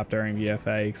since I stopped during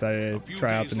BFA. Excited to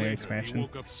try out the new expansion.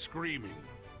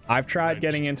 I've tried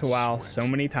getting into WoW so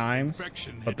many times,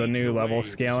 but the new level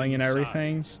scaling and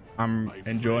everything, I'm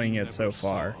enjoying it so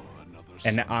far.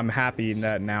 And I'm happy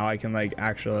that now I can like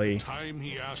actually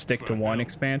stick to one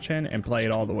expansion and play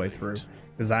it all the way through.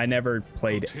 Because I never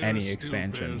played any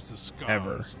expansions,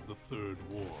 ever.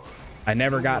 I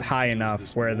never got high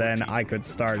enough where then I could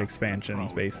start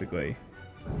expansions, basically.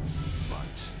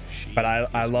 But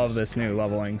I love this new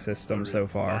leveling system so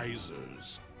far.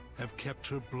 Have kept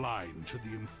her blind to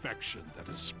the infection that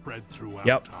has spread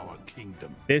throughout our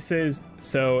kingdom. This is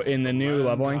so in the new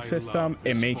leveling system,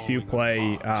 it makes you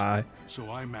play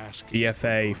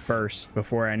BFA first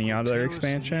before any other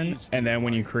expansion, and then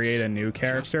when you create a new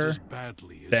character,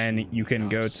 then you can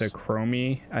go to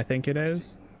Chromie, I think it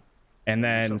is, and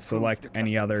then select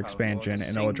any other expansion,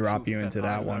 and it'll drop you into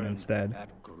that one instead.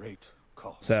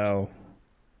 So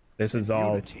this is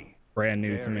all brand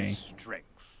new to me.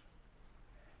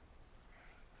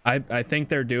 I think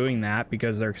they're doing that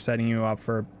because they're setting you up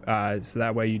for so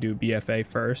that way you do BFA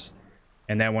first,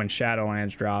 and then when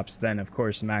Shadowlands drops, then of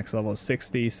course max level is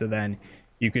 60, so then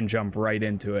you can jump right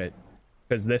into it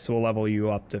because this will level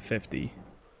you up to 50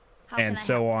 and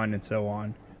so on and so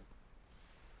on.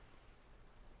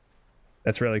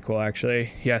 That's really cool,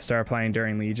 actually. Yeah, I started playing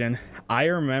during Legion. I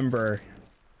remember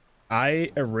I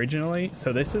originally,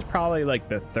 so this is probably like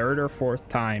the third or fourth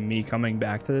time me coming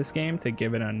back to this game to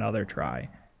give it another try.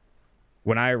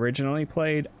 When I originally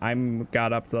played, I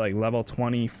got up to like level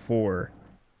 24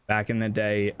 back in the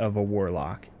day of a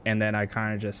Warlock, and then I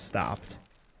kind of just stopped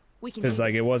because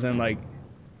like it wasn't like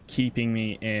keeping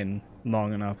me in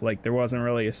long enough. Like there wasn't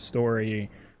really a story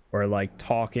or like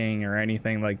talking or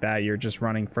anything like that. You're just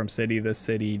running from city to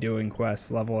city, doing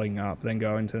quests, leveling up, then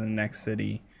going to the next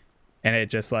city, and it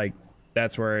just like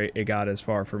that's where it got as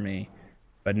far for me.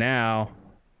 But now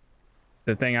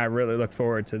the thing I really look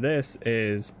forward to this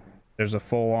is there's a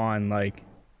full-on like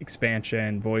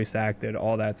expansion, voice acted,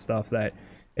 all that stuff that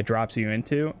it drops you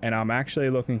into, and I'm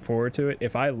actually looking forward to it.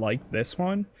 If I like this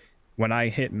one, when I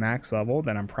hit max level,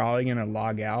 then I'm probably gonna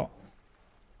log out,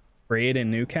 create a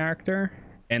new character,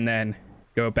 and then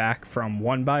go back from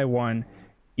one by one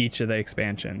each of the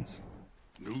expansions.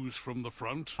 News from the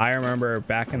front. I remember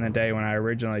back in the day when I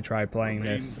originally tried playing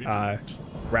this,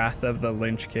 Wrath of the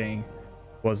Lich King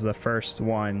was the first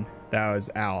one that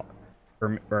was out.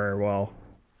 The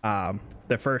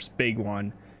first big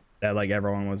one that like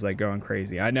everyone was like going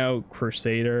crazy. I know the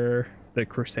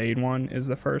Crusade one is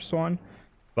the first one,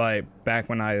 but back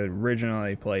when I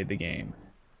originally played the game,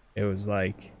 it was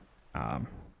like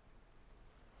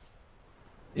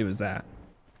it was that.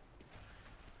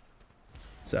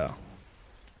 So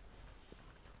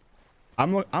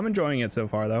I'm enjoying it so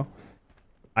far though.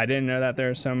 I didn't know that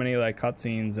there's so many like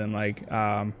cutscenes and like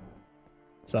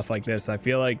stuff like this. I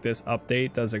feel like this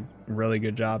update does a really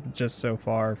good job just so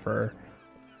far for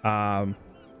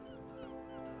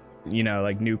you know,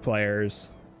 like new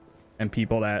players and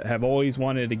people that have always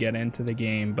wanted to get into the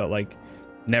game but like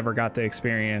never got to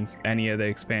experience any of the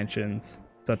expansions,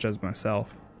 such as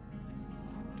myself.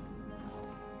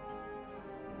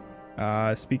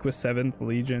 Speak with 7th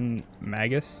Legion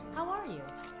Magus. How are you?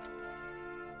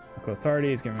 Local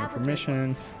authorities giving me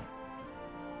permission.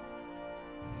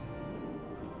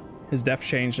 His def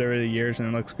changed over the years and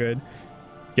it looks good.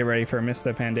 Get ready for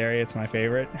Mr. Pandaria. It's my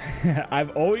favorite.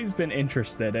 I've always been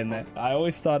interested in it. I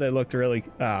always thought it looked really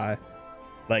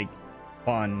like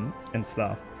fun and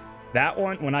stuff. That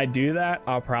one, when I do that,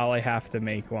 I'll probably have to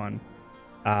make one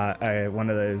of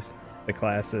those, the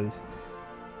classes.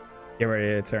 Get ready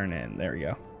to turn in. There we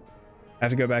go. I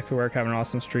have to go back to work. Have an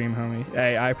awesome stream, homie.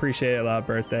 Hey, I appreciate it a lot.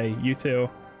 Birthday. You too.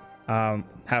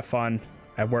 Have fun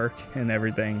at work and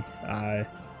everything.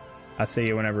 I'll see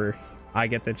you whenever I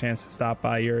get the chance to stop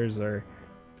by yours or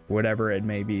whatever it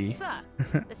may be. Sir,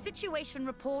 the situation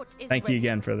report is Thank you ready.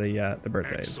 again for the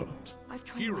birthday as well. Excellent. I've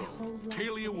trained Hero, my whole life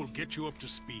Talia for will this. get you up to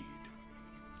speed.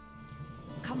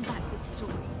 Come back with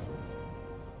stories.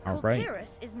 All right.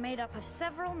 Kultiras is made up of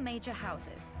several major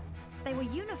houses. They were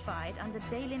unified under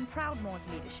Dalin Proudmoore's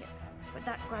leadership, but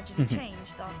that gradually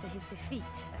changed after his defeat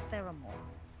at Theramore.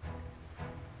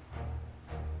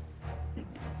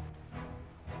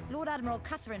 Lord Admiral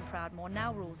Catherine Proudmoore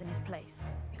now rules in his place,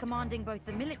 commanding both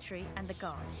the military and the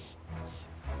guard.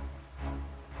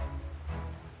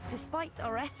 Despite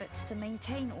our efforts to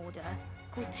maintain order,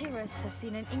 Kultiras has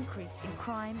seen an increase in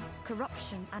crime,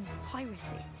 corruption, and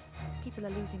piracy. People are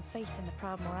losing faith in the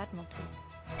Proudmoore Admiralty.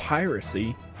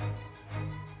 Piracy?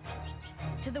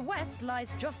 To the west lies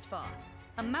Jostvar,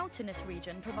 a mountainous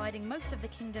region providing most of the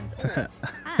kingdom's ore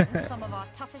and some of our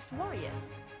toughest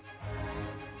warriors.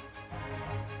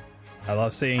 I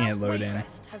love seeing it load in.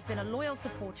 Waycrest has been a loyal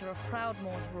supporter of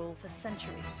Proudmoore's rule for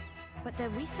centuries, but their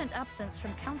recent absence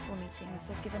from council meetings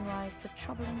has given rise to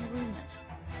troubling rumors.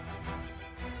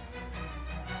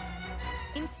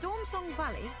 In Stormsong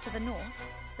Valley, to the north,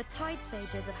 the Tide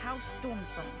Sages of House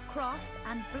Stormsong craft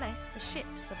and bless the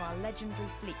ships of our legendary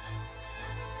fleet.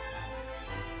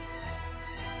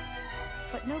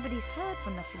 But nobody's heard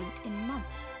from the fleet in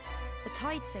months. The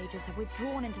Tide Sages have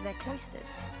withdrawn into their cloisters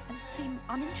and seem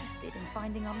uninterested in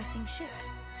finding our missing ships.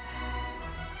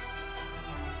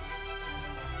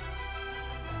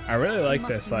 I really like We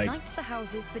must this, like, unite the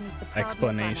houses beneath the Proudmoore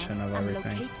explanation banner of and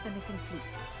everything. locate the missing fleet.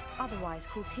 Otherwise,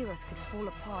 Kultiras could fall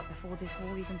apart before this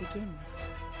war even begins.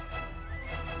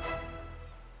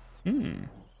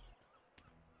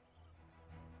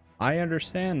 I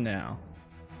understand now.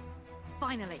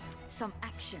 Finally, some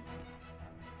action.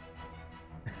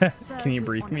 Can you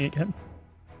brief me again?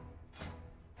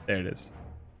 There it is.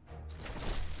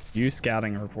 Use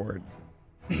scouting report.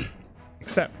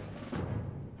 Accept.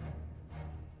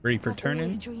 Ready for I've turn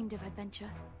always in? dreamed of adventure.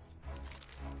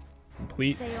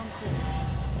 Complete. Stay on course.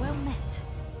 Well met.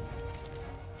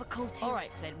 For Kultiras. All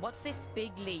right, Flynn, what's this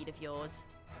big lead of yours?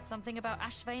 Something about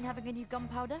Ashvane having a new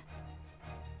gunpowder?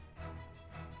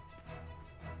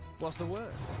 What's the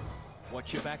word?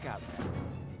 Watch your back out there.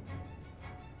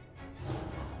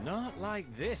 Not like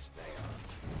this, they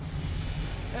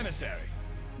aren't. Emissary,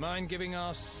 mind giving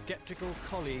our skeptical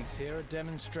colleagues here a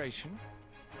demonstration?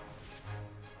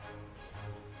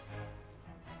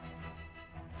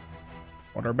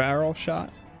 Water barrel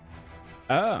shot?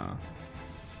 Oh.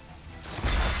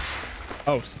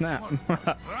 Oh, snap.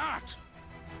 That!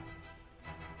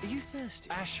 Are you thirsty?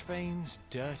 Ashvane's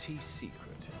dirty secret.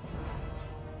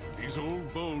 These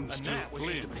old bones And still that was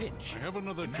just a Flynn. pinch. I have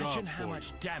another Imagine job how for much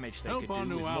you. damage they Help could our do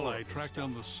new with more ally of this track stuff.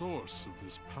 down the source of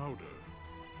this powder.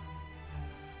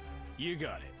 You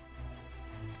got it.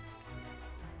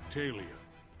 Talia,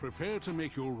 prepare to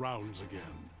make your rounds again.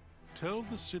 Tell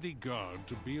the city guard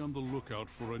to be on the lookout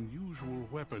for unusual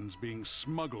weapons being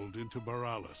smuggled into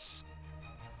Boralis.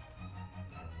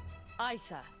 Aye,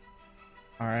 sir.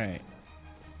 All right.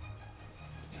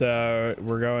 So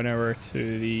we're going over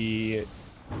to the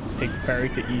take the ferry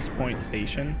to East Point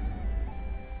Station.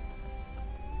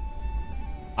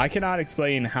 I cannot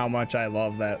explain how much I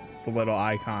love the little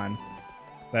icon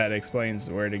that explains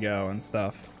where to go and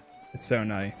stuff. It's so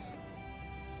nice.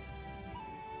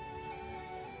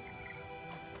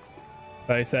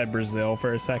 But I said Brazil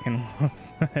for a second.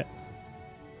 Whoops.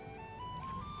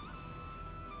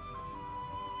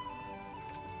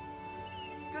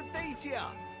 Good day to ya.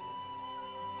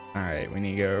 All right, we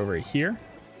need to go over here.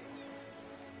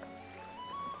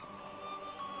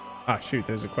 Ah, shoot,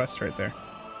 there's a quest right there.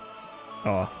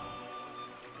 Oh.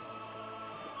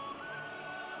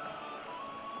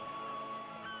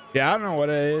 Yeah, I don't know what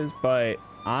it is, but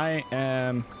I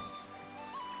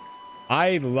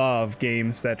love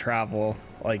games that travel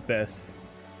like this.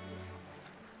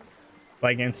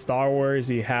 Like in Star Wars,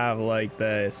 you have like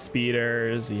the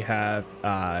speeders, you have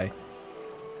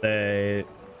the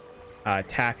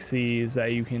taxis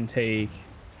that you can take.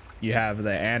 You have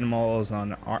the animals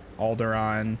on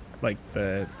Alderaan, like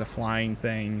the flying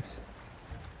things.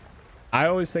 I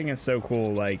always think it's so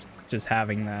cool, like just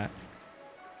having that.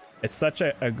 It's such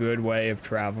a good way of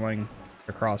traveling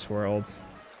across worlds.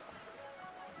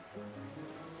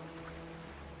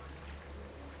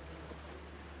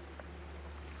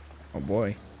 Oh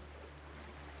boy.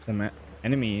 The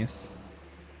enemies.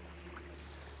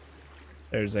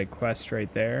 There's a quest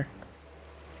right there.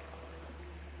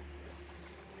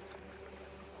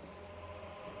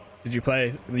 Did you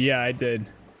play? Yeah, I did.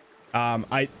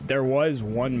 There was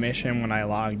one mission when I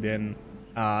logged in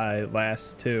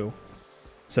last 2.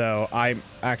 So I'm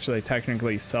actually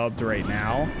technically subbed right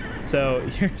now. So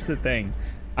here's the thing.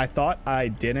 I thought I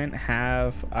didn't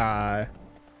have the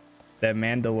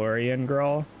Mandalorian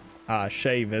girl,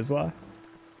 Shay Vizsla,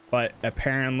 but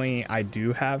apparently I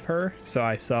do have her, so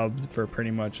I subbed for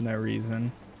pretty much no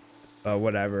reason. But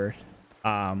whatever.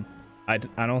 I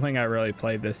don't think I really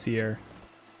played this year,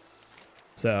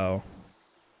 so.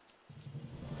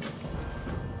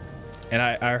 And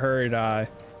I heard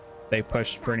they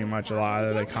pushed pretty much a lot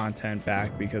of the content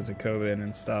back because of COVID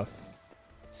and stuff.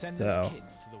 Send So. those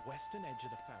kids to the western edge of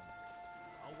the foundry.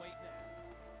 I'll wait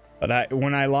there. But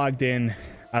when I logged in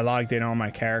on my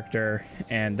character,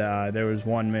 and there was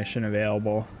one mission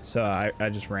available, so I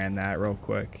just ran that real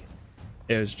quick.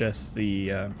 It was just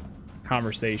the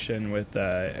conversation with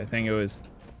I think it was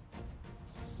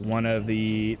one of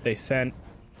the, they sent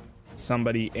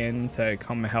somebody in to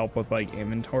come help with like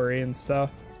inventory and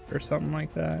stuff or something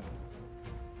like that.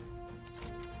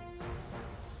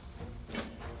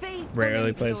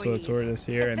 Rarely played SWORD this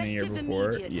year, and the year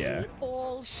before, yeah.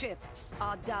 All shifts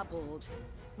are doubled.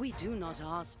 We do not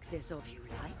ask this of you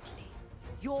lightly.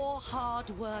 Your hard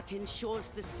work ensures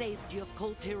the safety of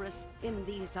Kultiris in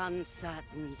these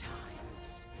uncertain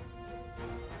times.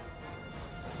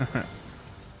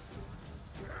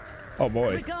 Oh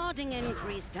boy. Regarding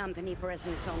increased company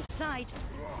presence on site,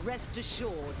 rest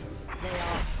assured they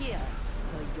are here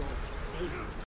for your safety.